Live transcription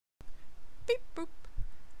Beep boop.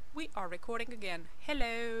 We are recording again.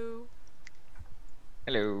 Hello.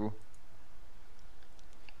 Hello.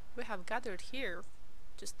 We have gathered here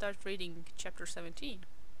to start reading chapter 17.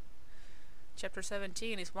 Chapter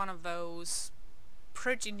 17 is one of those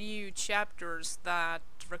pretty new chapters that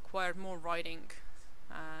require more writing.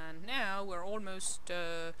 And now we're almost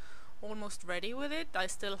ready with it. I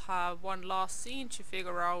still have one last scene to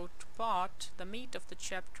figure out, but the meat of the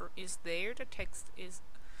chapter is there. The text is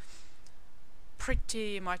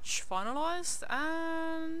pretty much finalized,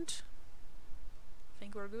 and I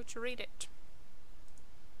think we're good to read it.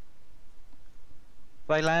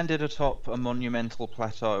 They landed atop a monumental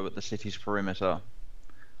plateau at the city's perimeter.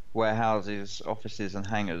 Warehouses, offices and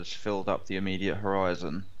hangars filled up the immediate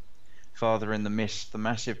horizon. Farther in the mist, the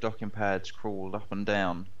massive docking pads crawled up and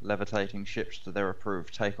down, levitating ships to their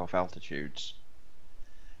approved takeoff altitudes.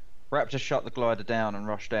 Raptor shut the glider down and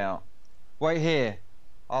rushed out. "Wait here!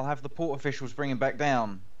 I'll have the port officials bring him back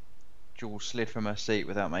down." Jules slid from her seat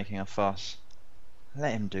without making a fuss.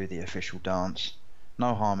 Let him do the official dance.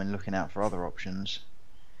 No harm in looking out for other options.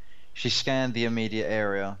 She scanned the immediate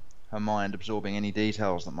area, her mind absorbing any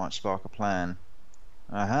details that might spark a plan.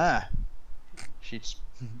 Aha!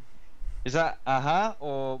 Is that aha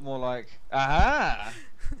or more like aha?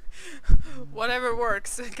 Whatever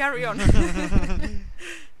works. Carry on.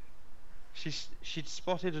 She'd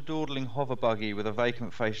spotted a dawdling hover buggy with a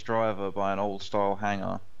vacant-faced driver by an old-style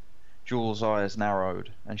hangar. Jules' eyes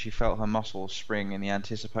narrowed, and she felt her muscles spring in the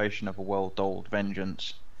anticipation of a well-doled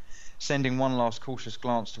vengeance. Sending one last cautious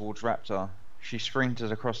glance towards Raptor, she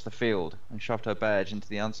sprinted across the field and shoved her badge into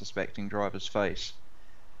the unsuspecting driver's face.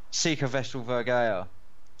 "Seeker vessel Vergaia,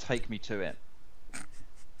 take me to it."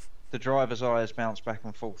 The driver's eyes bounced back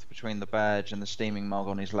and forth between the badge and the steaming mug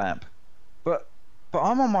on his lap. But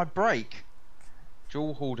I'm on my break."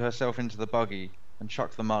 Jewel hauled herself into the buggy and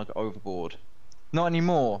chucked the mug overboard. "Not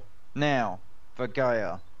anymore. Now,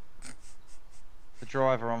 Vergaia." The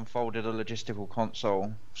driver unfolded a logistical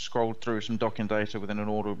console, scrolled through some docking data with an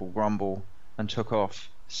inaudible grumble, and took off,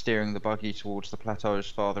 steering the buggy towards the plateau's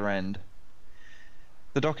farther end.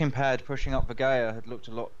 The docking pad pushing up Vergaia had looked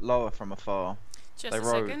a lot lower from afar. Just They a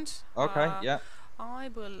rode. second. Okay, yeah. I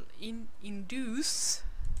will induce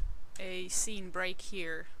a scene break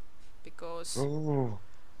here because Ooh.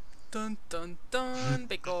 dun dun dun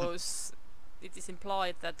because it is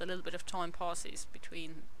implied that a little bit of time passes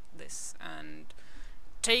between this, and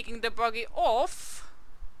taking the buggy off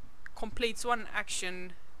completes one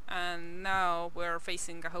action, and now we're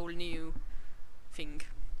facing a whole new thing.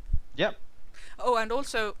 Yep. Oh, and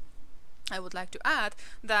also I would like to add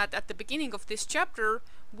that at the beginning of this chapter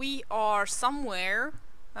we are somewhere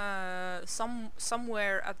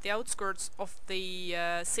somewhere at the outskirts of the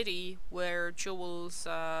city where Jewel's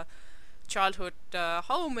childhood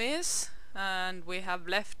home is, and we have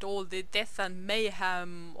left all the death and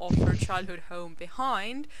mayhem of her childhood home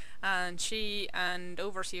behind, and she and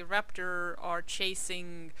Overseer Raptor are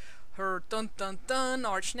chasing her dun dun dun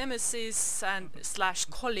arch nemesis and slash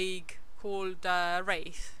colleague called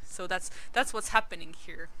Wraith. So that's what's happening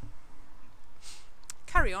here.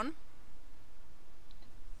 Carry on.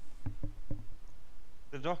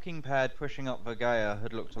 The docking pad pushing up Vergaia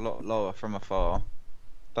had looked a lot lower from afar.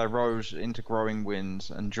 They rose into growing winds,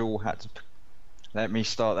 and Jewel had to... Let me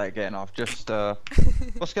start that again. I've just...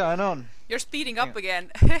 What's going on? You're speeding up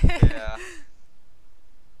again. Yeah.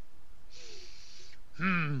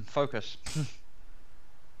 Focus.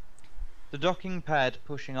 The docking pad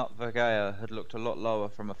pushing up Vergaia had looked a lot lower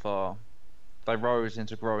from afar. They rose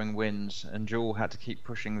into growing winds, and Jewel had to keep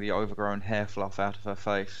pushing the overgrown hair fluff out of her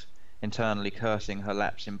face, internally cursing her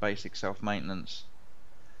lapse in basic self-maintenance.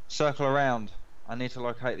 "Circle around. I need to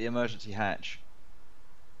locate the emergency hatch."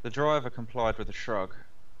 The driver complied with a shrug.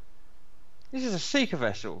 "This is a seeker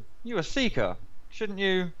vessel. You a seeker. Shouldn't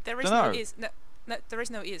you... There is dunno." no is. No, there is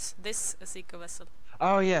no is. This a seeker vessel.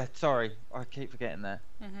 Oh yeah, sorry. I keep forgetting that.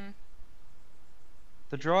 Mm-hmm.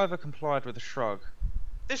 The driver complied with a shrug.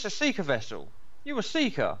 "This a seeker vessel. You a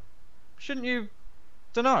seeker. Shouldn't you...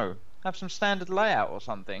 dunno, have some standard layout or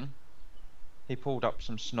something?" He pulled up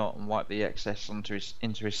some snot and wiped the excess into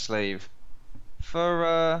his sleeve.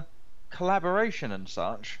 "For, collaboration and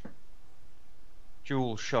such."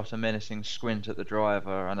 Jules shot a menacing squint at the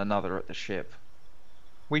driver and another at the ship.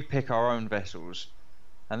 "We pick our own vessels,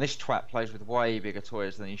 and this twat plays with way bigger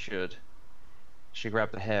toys than he should." She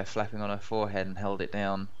grabbed the hair flapping on her forehead and held it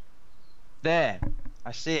down. "There!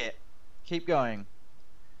 I see it. Keep going."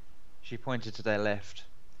 She pointed to their left.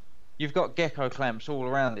 "You've got gecko clamps all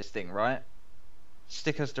around this thing, right?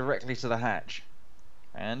 Stick us directly to the hatch."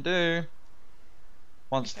 "And do."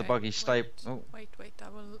 Once the buggy Wait, stayed... Oh. wait, I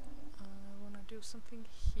will do something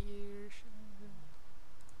here.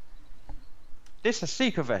 This a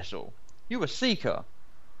seeker vessel. You a seeker.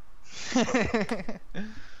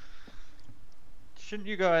 Shouldn't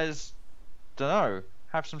you guys, dunno,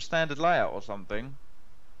 have some standard layout or something?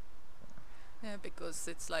 Yeah, because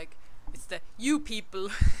it's like, it's the you people.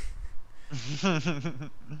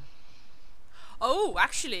 Oh,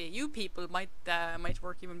 actually, you people might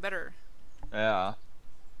work even better. Yeah.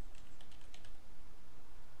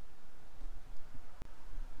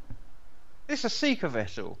 This a seeker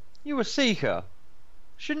vessel. You a seeker.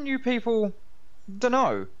 Shouldn't you people,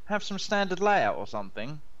 dunno, have some standard layout or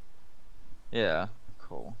something? Yeah,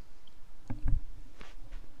 cool.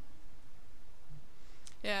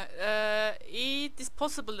 Yeah, it is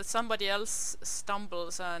possible that somebody else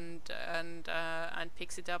stumbles and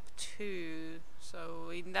picks it up too. So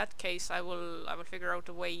in that case, I will figure out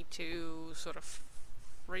a way to sort of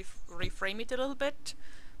reframe it a little bit.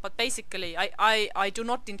 But basically, I do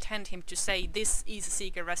not intend him to say this is a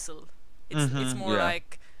seeker vessel. It's more yeah.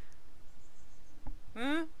 like,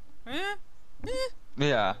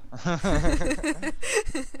 Yeah.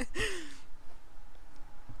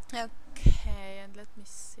 Okay, and let me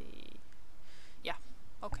see. Yeah,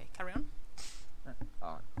 okay, carry on.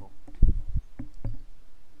 Alright, cool.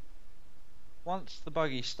 Once the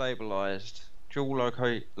buggy stabilised, Jewel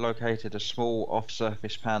located a small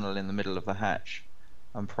off-surface panel in the middle of the hatch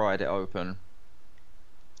and pried it open.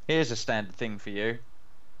 Here's a standard thing for you.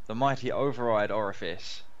 The mighty override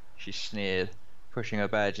orifice, she sneered, pushing her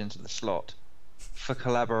badge into the slot. For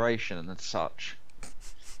collaboration and such.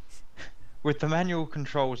 With the manual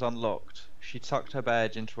controls unlocked, she tucked her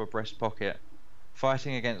badge into her breast pocket,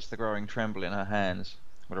 fighting against the growing tremble in her hands.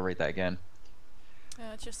 I'm gonna read that again.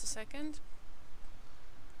 Just a second.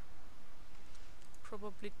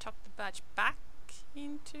 Probably tuck the badge back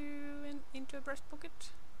into a breast pocket.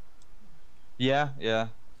 Yeah, yeah.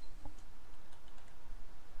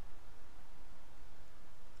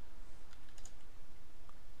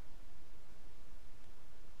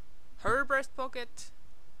 Her breast pocket.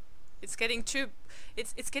 It's getting too.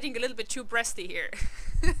 It's getting a little bit too breasty here.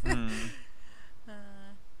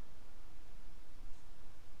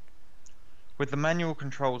 With the manual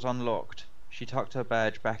controls unlocked, she tucked her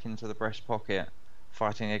badge back into the breast pocket,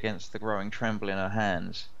 fighting against the growing tremble in her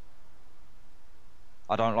hands.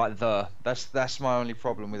 I don't like the. That's my only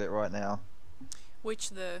problem with it right now. Which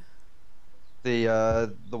the?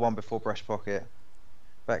 The one before breast pocket,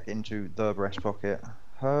 back into the breast pocket.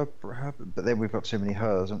 Her, but then we've got too many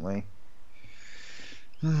hers, haven't we?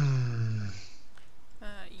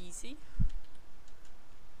 Easy.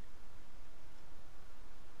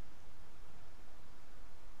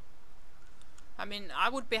 I mean, I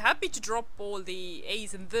would be happy to drop all the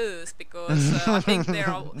A's and those because I think there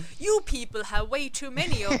are you people have way too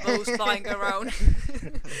many of those flying around.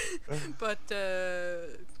 but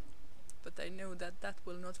I know that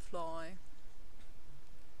will not fly.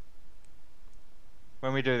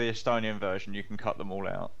 When we do the Estonian version, you can cut them all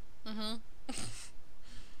out.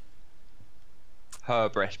 Her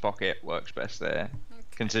breast pocket works best there,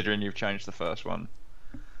 considering you've changed the first one.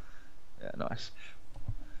 Yeah, nice.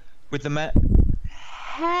 With the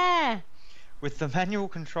manual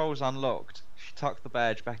controls unlocked, she tucked the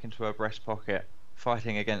badge back into her breast pocket,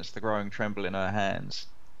 fighting against the growing tremble in her hands.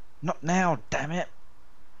 Not now, damn it!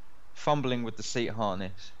 Fumbling with the seat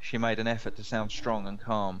harness, she made an effort to sound strong and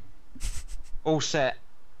calm. All set.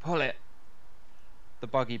 Pull it. The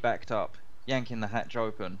buggy backed up, yanking the hatch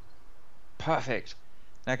open. Perfect.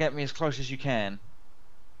 Now get me as close as you can.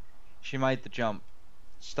 She made the jump,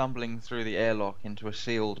 stumbling through the airlock into a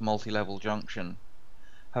sealed multi-level junction.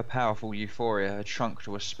 Her powerful euphoria had shrunk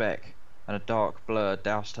to a speck, and a dark blur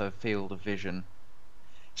doused her field of vision.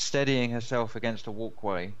 Steadying herself against a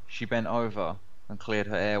walkway, she bent over and cleared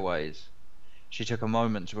her airways. She took a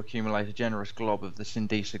moment to accumulate a generous glob of the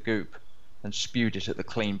Sindisa goop, and spewed it at the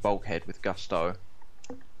clean bulkhead with gusto.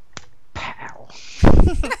 Pow!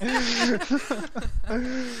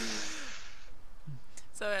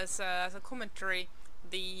 So as a commentary,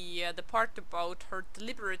 the part about her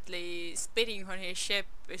deliberately spitting on his ship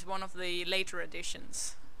is one of the later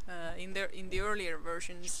additions. In the earlier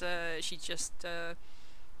versions, she just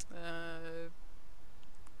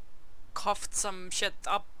coughed some shit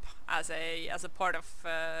up as a part of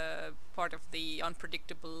the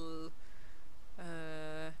unpredictable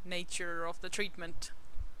nature of the treatment.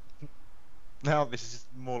 Now this is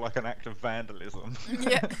more like an act of vandalism.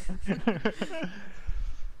 Yeah.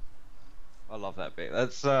 I love that bit.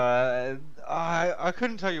 That's I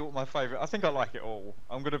couldn't tell you what my favourite. I think I like it all.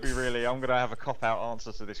 I'm gonna have a cop out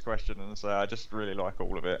answer to this question and say I just really like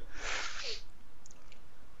all of it.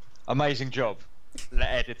 Amazing job, the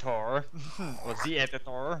editor, or the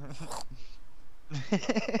editor.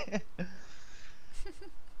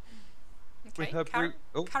 With Okay, her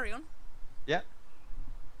carry on. yeah.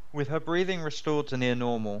 With her breathing restored to near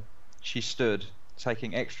normal, she stood,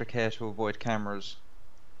 taking extra care to avoid cameras.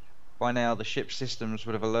 By now, the ship's systems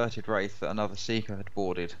would have alerted Wraith that another seeker had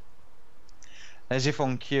boarded. As if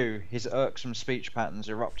on cue, his irksome speech patterns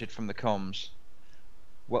erupted from the comms.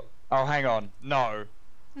 Well, oh, hang on, no.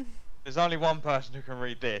 There's only one person who can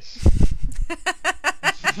read this.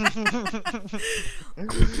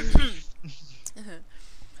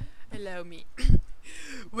 Allow me.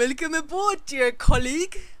 Welcome aboard, dear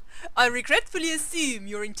colleague. I regretfully assume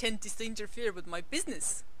your intent is to interfere with my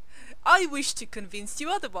business. I wish to convince you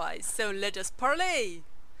otherwise, so let us parley.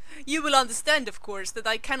 You will understand, of course, that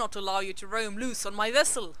I cannot allow you to roam loose on my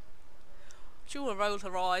vessel. Jewel rolled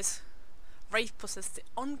her eyes. Wraith possessed the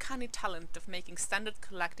uncanny talent of making standard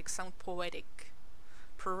galactic sound poetic.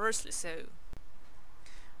 Perversely so.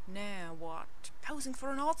 Now what? Posing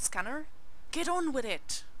for an art scanner? Get on with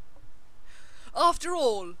it! After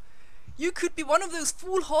all, you could be one of those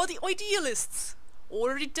foolhardy idealists.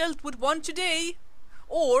 Already dealt with one today.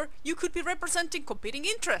 Or you could be representing competing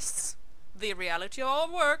interests. The reality of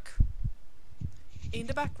our work. In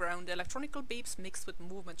the background, electronical beeps mixed with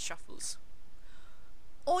movement shuffles.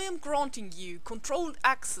 I am granting you controlled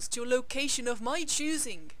access to a location of my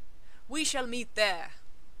choosing. We shall meet there.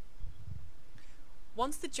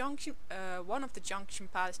 Once the junction, one of the junction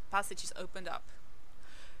passages opened up.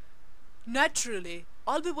 Naturally,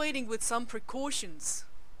 I'll be waiting with some precautions.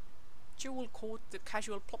 Jewel caught the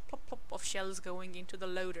casual plop plop plop of shells going into the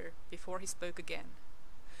loader before he spoke again.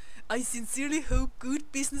 I sincerely hope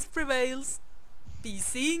good business prevails. Be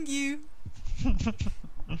seeing you.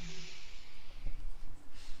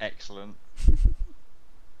 Excellent.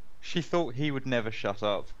 She thought he would never shut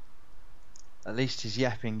up. At least his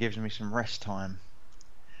yapping gives me some rest time.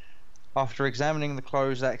 After examining the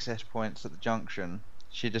closed access points at the junction,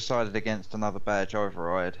 she decided against another badge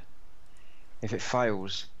override. If it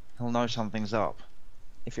fails, he'll know something's up.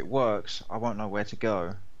 If it works, I won't know where to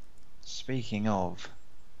go. Speaking of...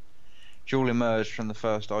 Jewel emerged from the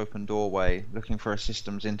first open doorway, looking for a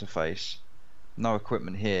systems interface. No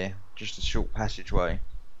equipment here, just a short passageway.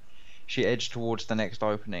 She edged towards the next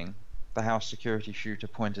opening. The house security shooter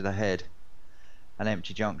pointed ahead. An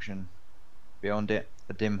empty junction. Beyond it,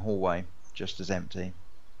 a dim hallway, just as empty.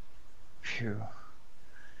 Phew.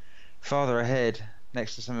 Farther ahead,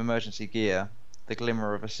 next to some emergency gear, the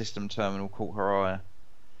glimmer of a system terminal caught her eye.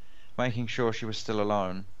 Making sure she was still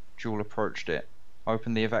alone, Jewel approached it,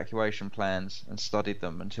 opened the evacuation plans, and studied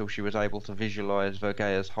them until she was able to visualize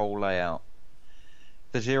Vergea's whole layout.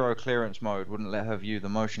 The zero clearance mode wouldn't let her view the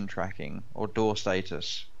motion tracking or door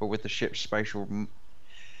status, but with the ship's spatial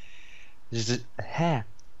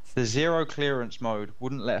the zero clearance mode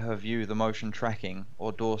wouldn't let her view the motion tracking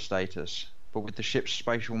or door status, but with the ship's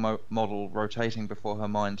spatial model rotating before her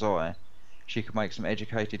mind's eye, she could make some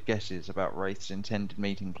educated guesses about Wraith's intended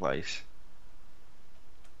meeting place.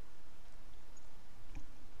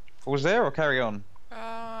 Was there, or carry on?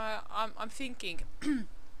 I'm thinking.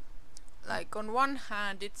 Like, on one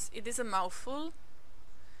hand, it is a mouthful,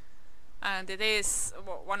 and it is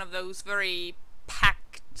one of those very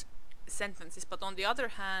packed sentences. But on the other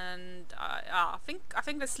hand, I think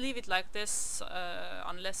let's leave it like this,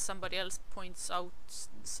 unless somebody else points out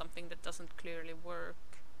something that doesn't clearly work.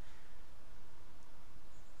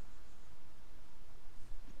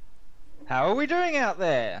 How are we doing out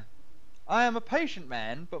there? I am a patient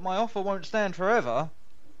man, but my offer won't stand forever.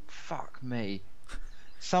 Fuck me.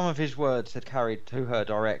 Some of his words had carried to her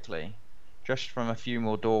directly, just from a few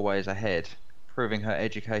more doorways ahead, proving her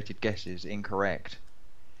educated guesses incorrect.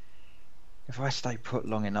 If I stay put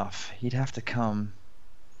long enough, he'd have to come.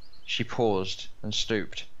 She paused and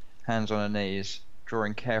stooped, hands on her knees,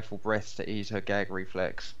 drawing careful breaths to ease her gag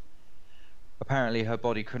reflex. Apparently her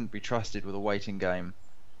body couldn't be trusted with a waiting game,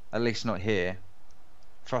 at least not here.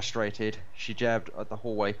 Frustrated, she jabbed at the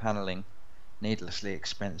hallway paneling, needlessly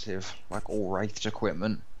expensive, like all Wraith's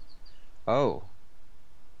equipment. Oh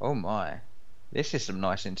my, this is some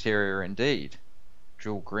nice interior indeed.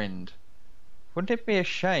 Jewel grinned. Wouldn't it be a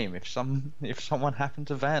shame if someone happened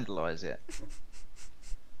to vandalize it?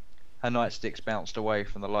 Her nightsticks bounced away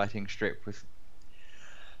from the lighting strip with...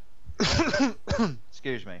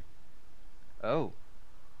 Excuse me. Oh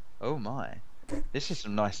my, this is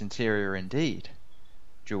some nice interior indeed.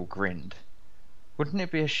 Jewel grinned. Wouldn't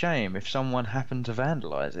it be a shame if someone happened to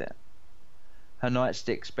vandalize it? Her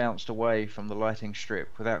nightsticks bounced away from the lighting strip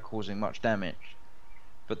without causing much damage,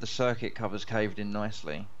 but the circuit covers caved in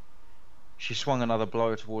nicely. She swung another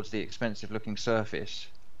blow towards the expensive-looking surface,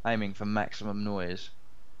 aiming for maximum noise.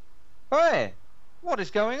 Hey! What is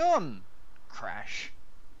going on? Crash.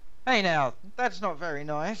 Hey now, that's not very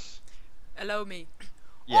nice. Allow me.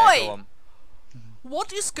 Yeah, Oi! go on.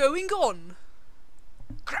 What is going on?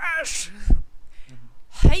 Crash!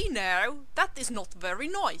 Hey now, that is not very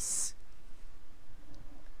nice.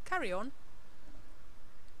 Carry on.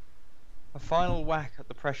 A final whack at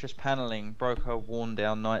the precious panelling broke her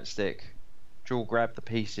worn-down nightstick. Jewel grabbed the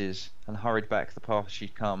pieces and hurried back the path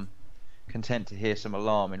she'd come, content to hear some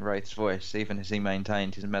alarm in Wraith's voice, even as he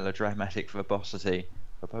maintained his melodramatic verbosity.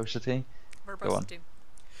 Verbosity? Go on. Verbosity.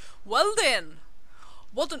 Well then,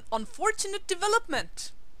 what an unfortunate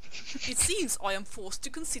development. It seems I am forced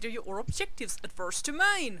to consider your objectives adverse to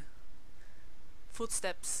mine.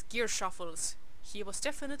 Footsteps, gear shuffles. He was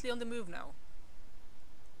definitely on the move now.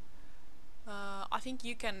 I think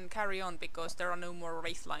you can carry on because there are no more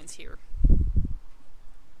wraith lines here.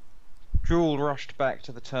 Jewel rushed back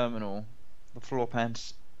to the terminal. The floor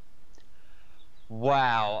pans.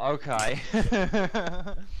 Wow, okay.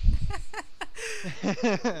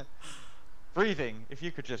 Breathing, if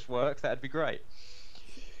you could just work, that'd be great.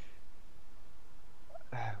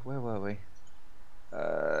 Where were we?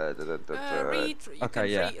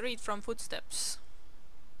 Read from Footsteps.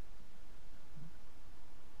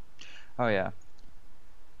 Oh yeah.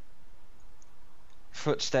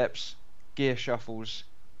 Footsteps, gear shuffles.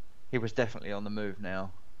 He was definitely on the move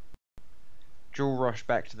now. Jewel rushed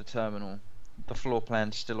back to the terminal, the floor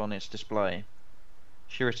plan still on its display.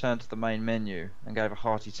 She returned to the main menu and gave a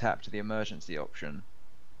hearty tap to the emergency option.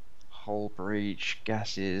 Hull breach,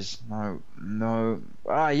 gases, no.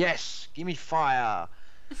 Ah yes, give me fire!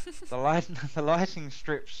 The lighting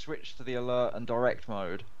strips switched to the alert and direct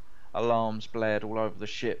mode. Alarms blared all over the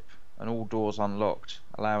ship, and all doors unlocked,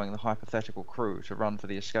 allowing the hypothetical crew to run for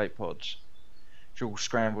the escape pods. Jewel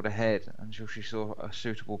scrambled ahead until she saw a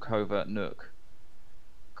suitable covert nook.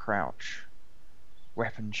 Crouch.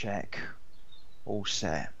 Weapon check. All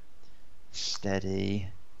set. Steady.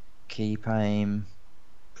 Keep aim.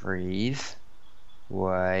 Breathe.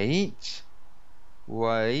 Wait.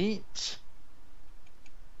 Wait.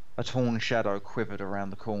 A torn shadow quivered around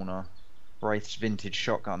the corner. Wraith's vintage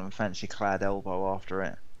shotgun and fancy-clad elbow after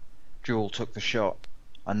it. Jewel took the shot.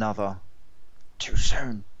 Another. Too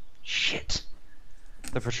soon. Shit.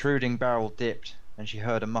 The protruding barrel dipped, and she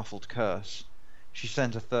heard a muffled curse. She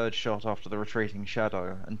sent a third shot after the retreating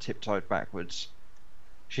shadow and tiptoed backwards.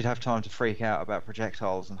 She'd have time to freak out about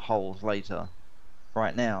projectiles and holes later.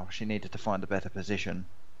 Right now, she needed to find a better position.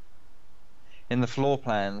 In the floor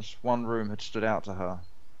plans, one room had stood out to her.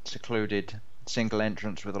 Secluded, single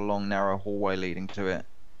entrance with a long narrow hallway leading to it.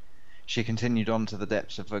 She continued on to the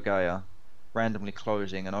depths of Vergaia, randomly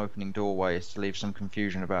closing and opening doorways to leave some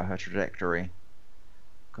confusion about her trajectory.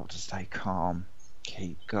 Got to stay calm.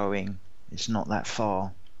 Keep going. It's not that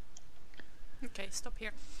far. Okay, stop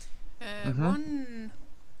here. One,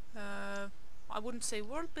 I wouldn't say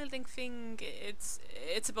world building thing. It's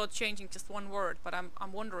about changing just one word, but I'm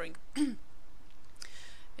wondering.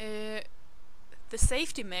 The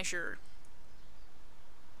safety measure.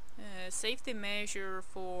 Safety measure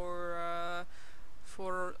for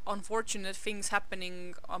unfortunate things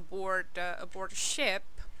happening aboard a ship.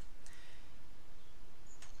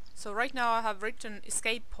 So right now I have written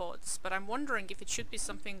escape pods, but I'm wondering if it should be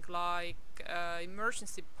something like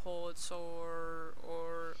emergency pods or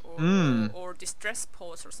distress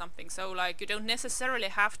pods or something. So like you don't necessarily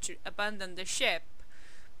have to abandon the ship,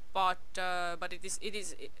 but it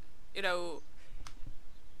is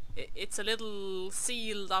it's a little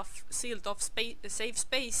sealed off safe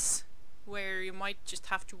space where you might just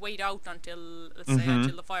have to wait out until, let's say,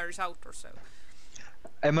 until the fire is out or so.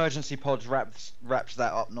 Emergency pods wraps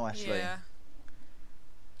that up nicely. Yeah.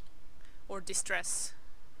 Or distress.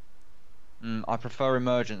 I prefer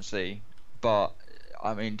emergency, but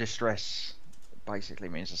I mean distress basically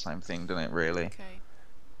means the same thing, doesn't it? Really. Okay.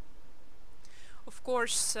 Of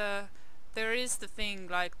course, there is the thing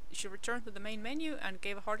like she returned to the main menu and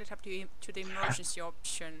gave a heart tap to the emergency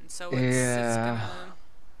option. So it's gonna.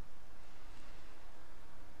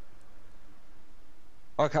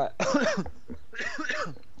 Okay.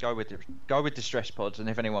 Go with distress pods, and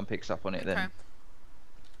if anyone picks up on it, Okay. then,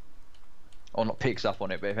 or not picks up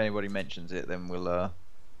on it, but if anybody mentions it, then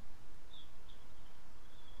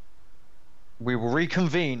we will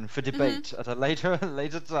reconvene for debate at a later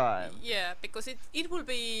time. Yeah, because it will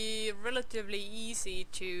be relatively easy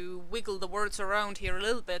to wiggle the words around here a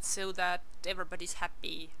little bit so that everybody's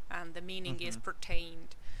happy and the meaning is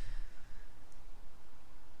pertained.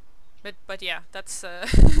 But yeah, that's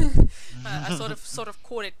I sort of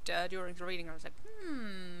caught it during the reading. I was like,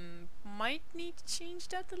 might need to change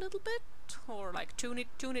that a little bit, or like tune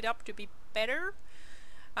it up to be better.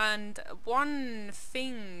 And one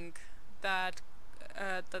thing that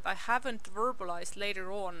that I haven't verbalized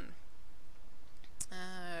later on,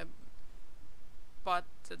 uh, but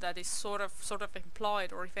that is sort of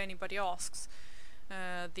implied, or if anybody asks,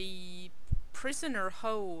 the prisoner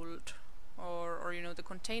hold, or you know, the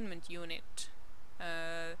containment unit.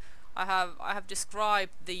 I have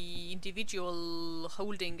described the individual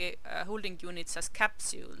holding units as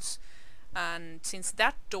capsules, and since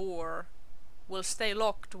that door will stay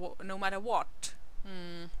locked no matter what.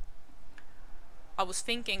 I was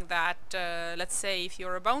thinking that, let's say if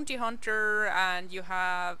you're a bounty hunter and you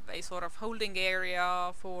have a sort of holding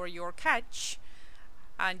area for your catch,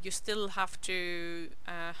 and you still have to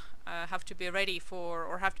be ready for,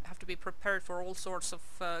 or have to be prepared for all sorts of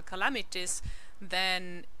calamities,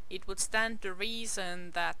 then it would stand to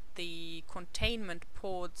reason that the containment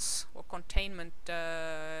pods or containment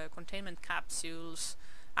capsules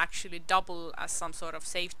actually double as some sort of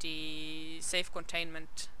safe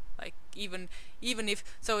containment. Like even if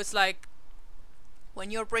so, it's like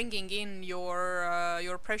when you're bringing in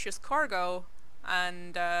your precious cargo,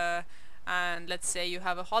 and let's say you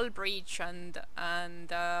have a hull breach, and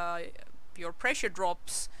your pressure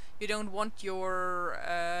drops, you don't want your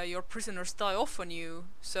prisoners die off on you.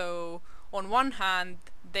 So on one hand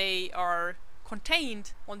they are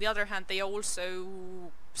contained, on the other hand they are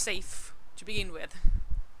also safe to begin with.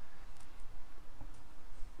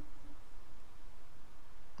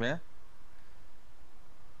 Yeah?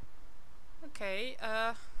 Okay,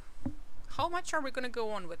 how much are we gonna go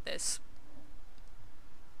on with this?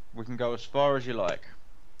 We can go as far as you like.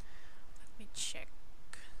 Let me check.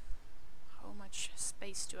 How much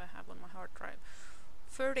space do I have on my hard drive?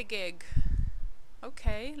 30 gig.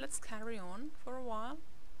 Okay, let's carry on for a while.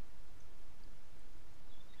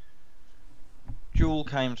 Jewel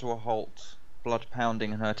came to a halt, blood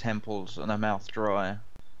pounding in her temples and her mouth dry.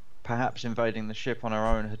 Perhaps invading the ship on her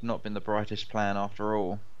own had not been the brightest plan after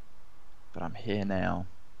all. But I'm here now.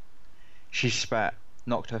 She spat,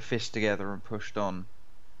 knocked her fist together and pushed on.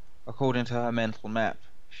 According to her mental map,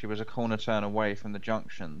 she was a corner turn away from the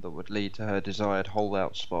junction that would lead to her desired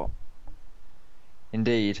holdout spot.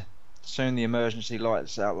 Indeed, soon the emergency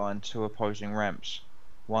lights outlined two opposing ramps,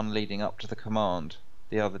 one leading up to the command,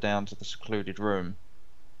 the other down to the secluded room.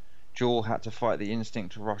 Jewel had to fight the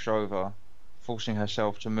instinct to rush over, forcing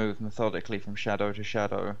herself to move methodically from shadow to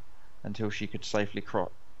shadow until she could safely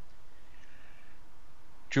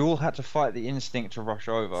Jewel had to fight the instinct to rush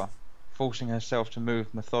over, forcing herself to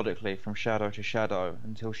move methodically from shadow to shadow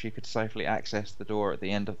until she could safely access the door at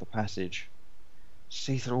the end of the passage.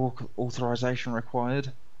 See-through authorization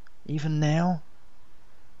required? Even now?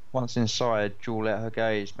 Once inside, Jewel let her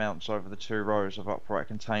gaze bounce over the two rows of upright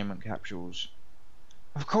containment capsules.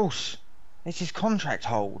 Of course! This is contract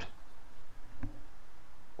hold!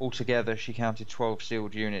 Altogether, she counted 12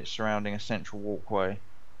 sealed units surrounding a central walkway,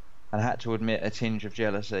 and had to admit a tinge of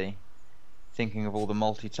jealousy, thinking of all the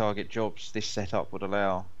multi-target jobs this setup would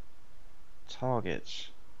allow. Targets.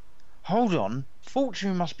 Hold on!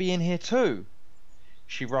 Fortune must be in here too!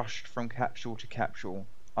 She rushed from capsule to capsule,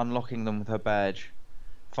 unlocking them with her badge.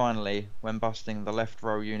 Finally, when busting the left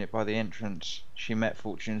row unit by the entrance, she met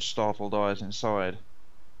Fortune's startled eyes inside.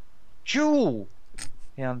 Jewel!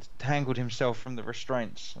 He untangled himself from the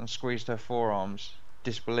restraints and squeezed her forearms,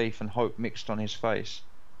 disbelief and hope mixed on his face.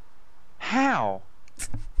 How?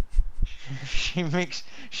 She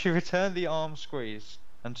returned the arm squeeze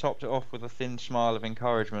and topped it off with a thin smile of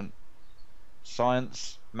encouragement.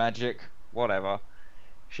 Science, magic, whatever.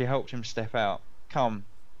 She helped him step out. Come,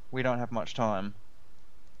 we don't have much time.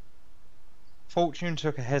 Fortune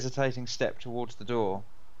took a hesitating step towards the door.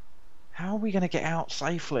 How are we going to get out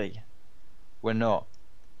safely? We're not.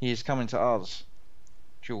 He is coming to us.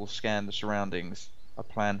 Jewel scanned the surroundings, a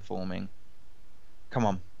plan forming. Come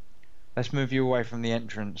on, let's move you away from the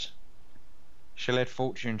entrance. She led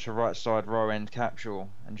Fortune to right side row end capsule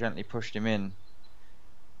and gently pushed him in.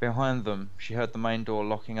 Behind them, she heard the main door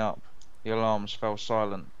locking up. The alarms fell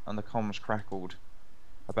silent and the comms crackled,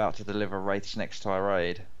 about to deliver Wraith's next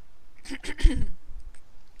tirade.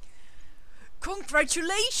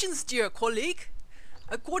 Congratulations, dear colleague!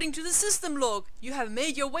 According to the system log, you have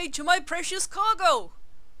made your way to my precious cargo!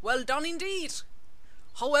 Well done indeed!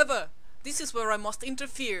 However, this is where I must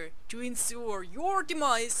interfere to ensure your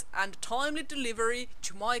demise and timely delivery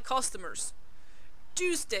to my customers.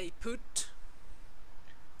 Do stay put.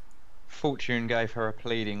 Fortune gave her a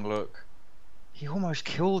pleading look. He almost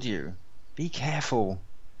killed you. Be careful.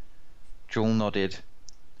 Jewel nodded.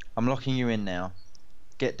 I'm locking you in now.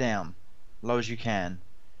 Get down. Low as you can.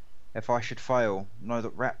 If I should fail, know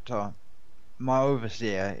that Raptor, my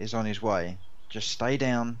overseer, is on his way. Just stay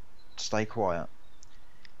down, stay quiet.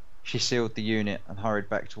 She sealed the unit and hurried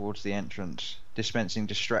back towards the entrance, dispensing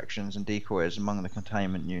distractions and decoys among the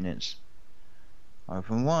containment units.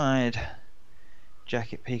 Open wide.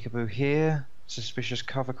 Jacket peekaboo here. Suspicious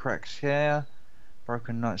cover cracks here.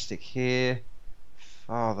 Broken nightstick here.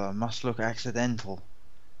 Father, must look accidental.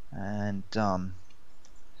 And done.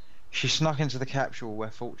 She snuck into the capsule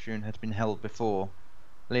where Fortune had been held before,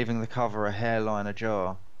 leaving the cover a hairline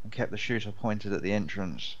ajar, and kept the shooter pointed at the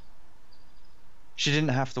entrance. She didn't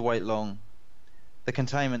have to wait long. The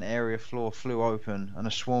containment area floor flew open, and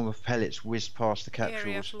a swarm of pellets whizzed past the capsules.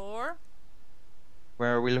 Area floor?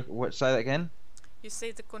 Where are we looking? What? Say that again? You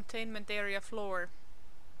say the containment area floor.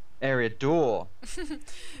 Area door. Sorry.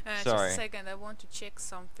 Just a second, I want to check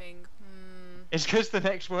something. It's because the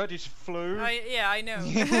next word is flew. Yeah, I know.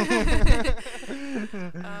 Okay.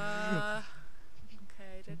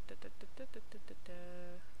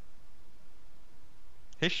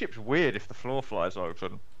 His ship's weird if the floor flies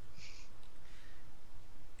open.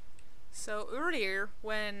 So earlier,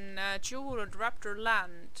 when Jewel and Raptor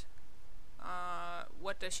land,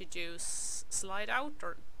 what does she do? Slide out,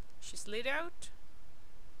 or she slid out?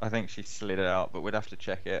 I think she slid it out, but we'd have to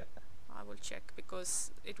check it. I will check,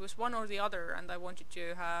 because it was one or the other, and I wanted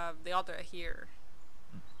to have the other here.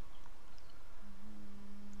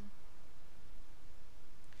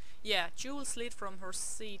 Yeah, Jewel slid from her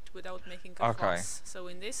seat without making a fuss. So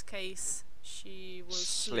in this case, she will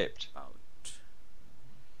slip out.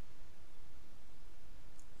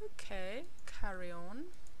 Okay, carry on.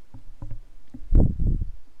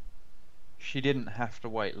 She didn't have to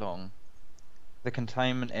wait long. The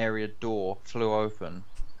containment area door flew open,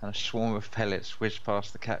 and a swarm of pellets whizzed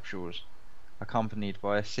past the capsules, accompanied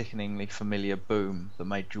by a sickeningly familiar boom that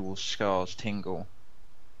made Jewel's scars tingle.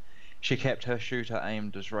 She kept her shooter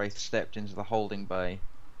aimed as Wraith stepped into the holding bay,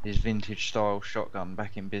 his vintage-style shotgun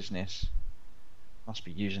back in business. Must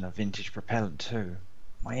be using a vintage propellant too.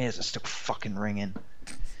 My ears are still fucking ringing.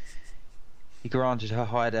 He granted her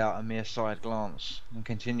hideout a mere side glance, and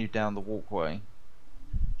continued down the walkway.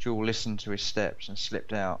 Jewel listened to his steps and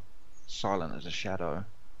slipped out, silent as a shadow.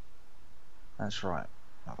 That's right,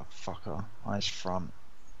 motherfucker, eyes front.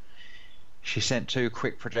 She sent 2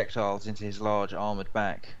 quick projectiles into his large armoured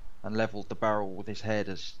back, and levelled the barrel with his head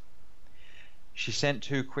as... She sent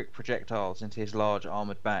 2 quick projectiles into his large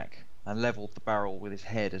armoured back, and levelled the barrel with his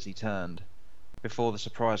head as he turned. Before the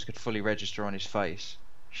surprise could fully register on his face,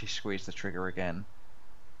 she squeezed the trigger again.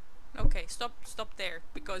 Okay, stop there,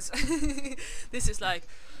 because this is like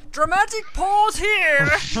dramatic pause here.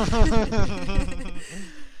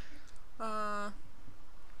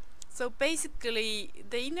 So basically,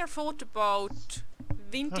 the inner thought about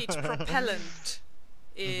vintage propellant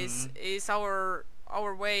is our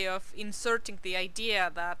way of inserting the idea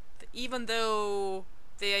that even though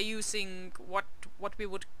they are using what we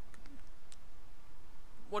would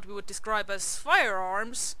describe as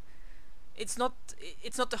firearms, it's not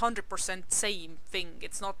 100% same thing.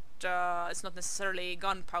 It's not necessarily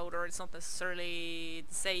gunpowder. It's not necessarily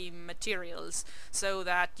the same materials. So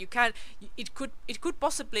that you can, it could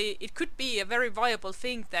be a very viable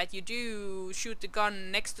thing that you do shoot the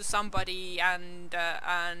gun next to somebody and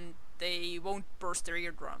they won't burst their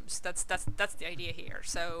eardrums. That's the idea here.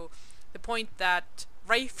 So the point that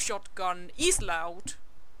Wraith shotgun is loud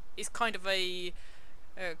is kind of a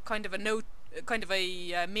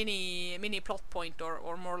mini plot point,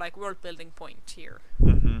 or more like world building point here.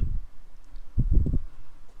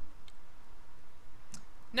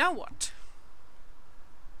 Now what?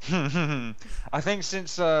 I think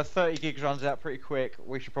since 30 gigs runs out pretty quick,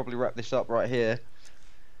 we should probably wrap this up right here.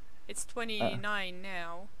 It's 29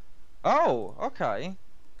 now. Oh, okay.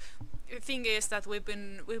 The thing is that we've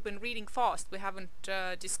been reading fast. We haven't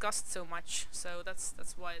discussed so much, so that's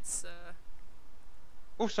why it's.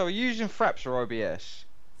 Also, are you using Fraps or OBS?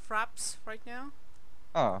 Fraps right now.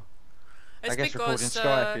 Oh. It's I guess because recording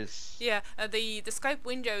Skype is... Yeah, the Skype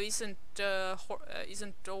window isn't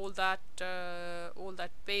all that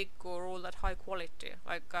big or all that high quality.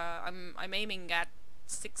 Like I'm aiming at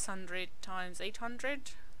 600 times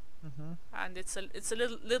 800, and it's a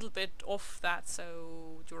little bit off that.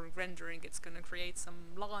 So during rendering, it's gonna create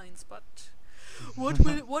some lines. But what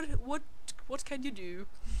can you do?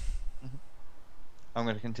 I'm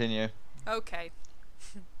gonna continue. Okay.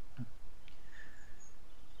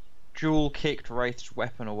 Jewel kicked Wraith's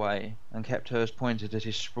weapon away and kept hers pointed at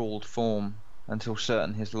his sprawled form until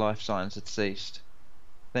certain his life signs had ceased,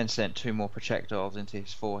 then sent 2 more projectiles into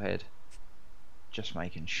his forehead. Just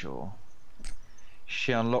making sure.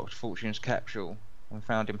 She unlocked Fortune's capsule and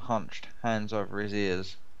found him hunched, hands over his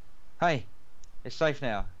ears. Hey, it's safe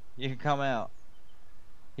now. You can come out.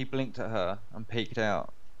 He blinked at her and peeked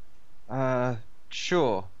out.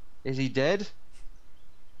 Sure. Is he dead?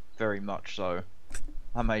 Very much so.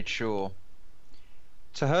 I made sure.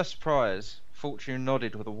 To her surprise, Fortune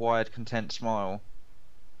nodded with a wide, content smile.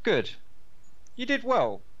 Good. You did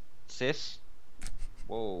well, sis.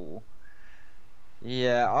 Whoa.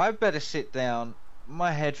 Yeah, I better sit down.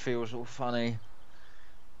 My head feels all funny.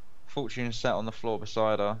 Fortune sat on the floor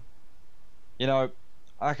beside her. You know,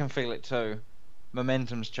 I can feel it too.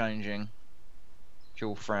 Momentum's changing.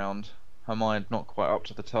 Jewel frowned, her mind not quite up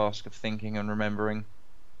to the task of thinking and remembering.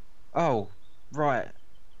 Oh, right.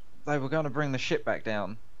 They were going to bring the ship back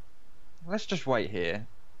down. Let's just wait here.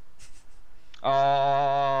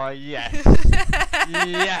 Oh, yes.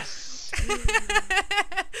 Yes.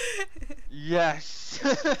 Yes.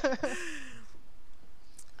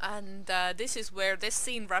 And this is where this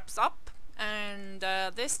scene wraps up. And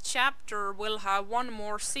this chapter will have one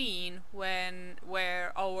more scene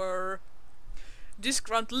where our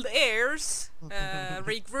disgruntled heirs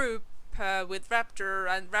regroup with Raptor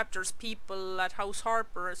and Raptor's people at House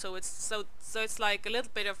Harper. So it's like a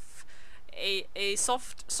little bit of a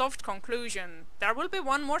soft conclusion. There will be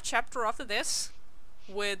one more chapter after this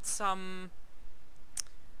with some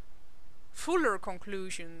fuller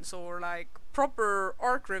conclusions or like proper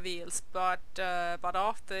arc reveals, but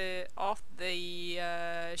after the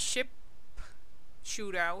ship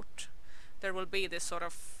shootout, there will be this sort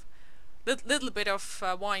of little bit of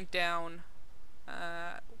wind down.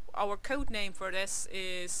 Our code name for this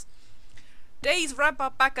is Days Wrap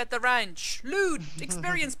Up Back at the Ranch. Loot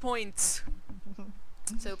experience points.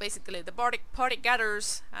 So basically, the party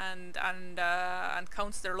gathers and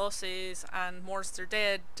counts their losses and mourns their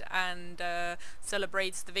dead and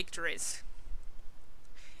celebrates the victories.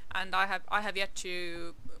 And I have yet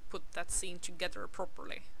to put that scene together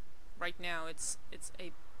properly. Right now, it's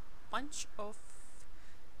a bunch of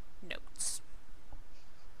notes.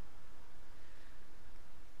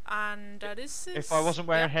 And this is... If I wasn't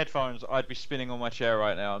wearing headphones, I'd be spinning on my chair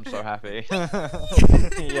right now. I'm so happy.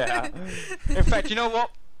 Yeah. In fact, you know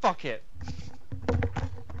what? Fuck it.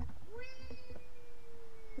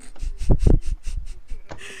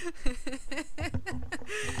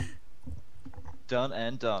 Done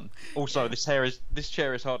and done. Also, this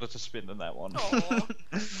chair is harder to spin than that one.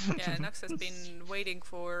 Yeah, Nux has been waiting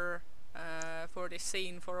for this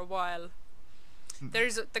scene for a while.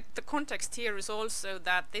 There's the context here is also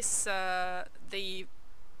that this the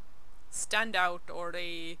standout or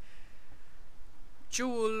the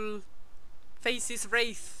Jewel faces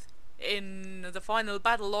Wraith in the final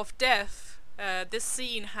battle of death. This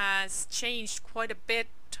scene has changed quite a bit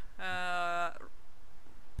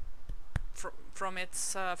from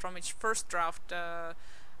its first draft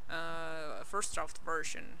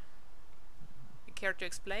version. You care to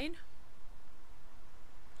explain?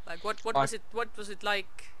 Like what was it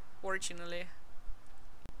like originally?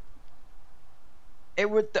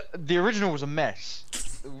 The original was a mess.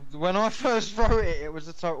 When I first wrote it, it was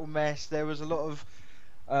a total mess. There was a lot of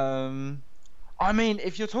I mean,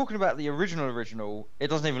 if you're talking about the original, it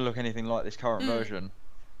doesn't even look anything like this current version.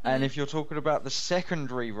 And if you're talking about the second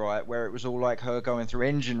rewrite, where it was all like her going through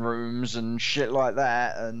engine rooms and shit like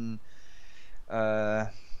that, and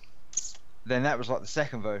then that was like the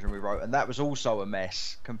second version we wrote, and that was also a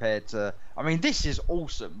mess compared to... I mean, this is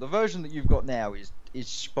awesome. The version that you've got now is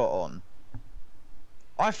spot on.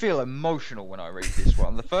 I feel emotional when I read this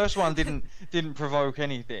one. The first one didn't provoke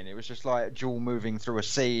anything. It was just like Jewel moving through a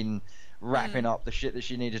scene, wrapping up the shit that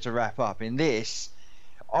she needed to wrap up. In this,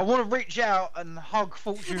 I want to reach out and hug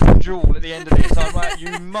Fortune and Jewel at the end of this. I'm like, you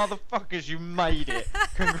motherfuckers, you made it.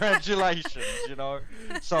 Congratulations, you know.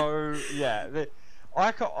 So yeah,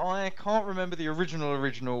 I can't remember the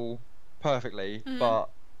original perfectly, but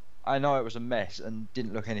I know it was a mess and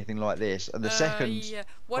didn't look anything like this. And the second, yeah.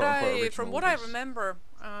 From what I remember,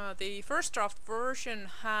 the first draft version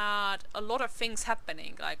had a lot of things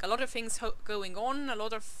happening, like a lot of things going on, a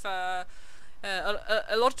lot of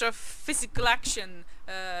physical action.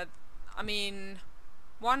 I mean,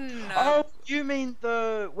 one. Oh, you mean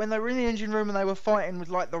when they were in the engine room and they were fighting with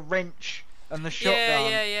like the wrench and the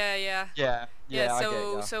shotgun?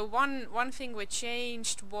 Yeah. So one thing we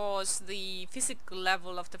changed was the physical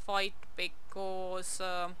level of the fight, because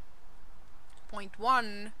point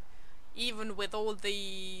one, even with all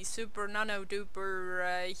the super nano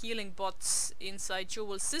duper healing bots inside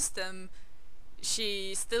Jewel's system,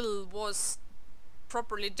 she still was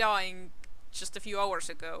properly dying just a few hours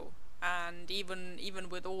ago. and even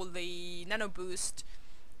with all the nano boost,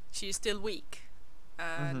 she's still weak,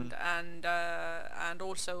 and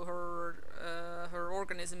also her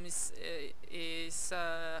organism is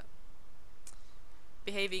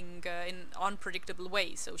behaving in unpredictable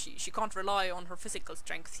ways, so she can't rely on her physical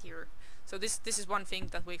strength here. So this is one thing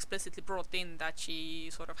that we explicitly brought in, that she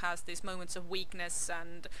sort of has these moments of weakness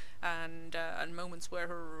and moments where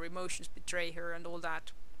her emotions betray her and all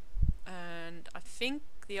that. And I think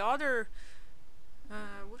the other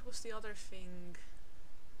what was the other thing?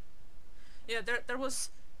 Yeah, there was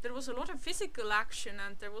a lot of physical action,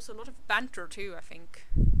 and there was a lot of banter too, I think.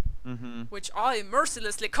 Which I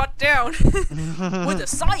mercilessly cut down with a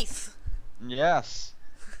scythe. Yes.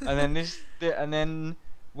 And then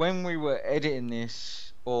when we were editing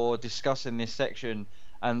this or discussing this section,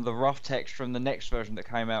 and the rough text from the next version that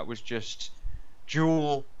came out was just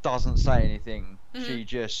Jewel doesn't say anything. She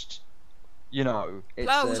just, it's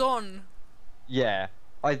plows on. Yeah.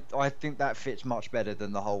 I think that fits much better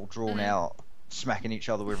than the whole drawn out smacking each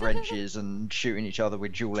other with wrenches and shooting each other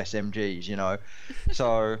with dual SMGs,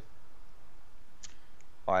 So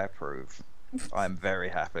I approve. I'm very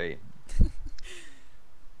happy.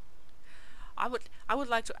 I would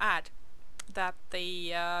like to add that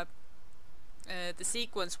the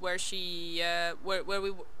sequence where she where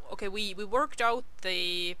we worked out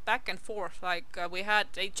the back and forth, like we had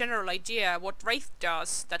a general idea what Wraith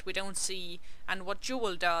does that we don't see, and what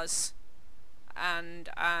Jewel does, and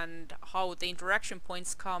how the interaction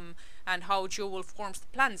points come, and how Jewel forms the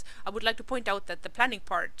plans. I would like to point out that the planning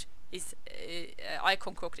part is I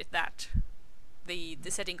concocted that, the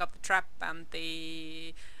setting up the trap and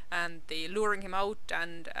the luring him out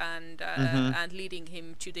and leading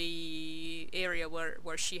him to the area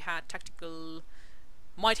where she had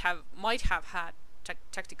might have had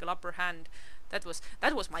tactical upper hand. That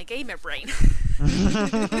was my gamer brain.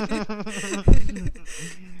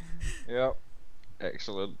 Yep.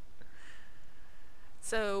 Excellent.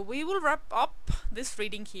 So we will wrap up this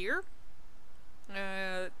reading here.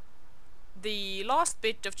 The last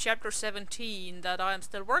bit of chapter 17 that I'm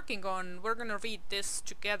still working on, we're gonna read this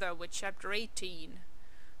together with chapter 18,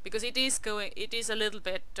 because it is a little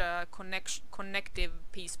bit connective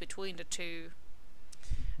piece between the two.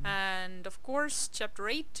 And of course chapter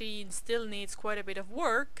 18 still needs quite a bit of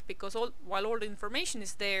work, because while all the information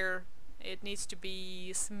is there, it needs to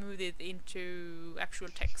be smoothed into actual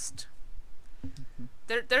text.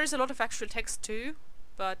 There is a lot of actual text too,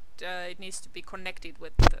 but it needs to be connected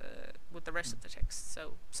with the rest of the text.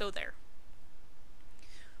 So there.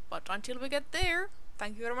 But until we get there,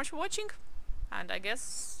 thank you very much for watching, and I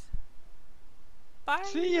guess bye.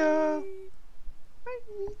 See ya.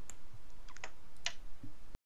 Bye.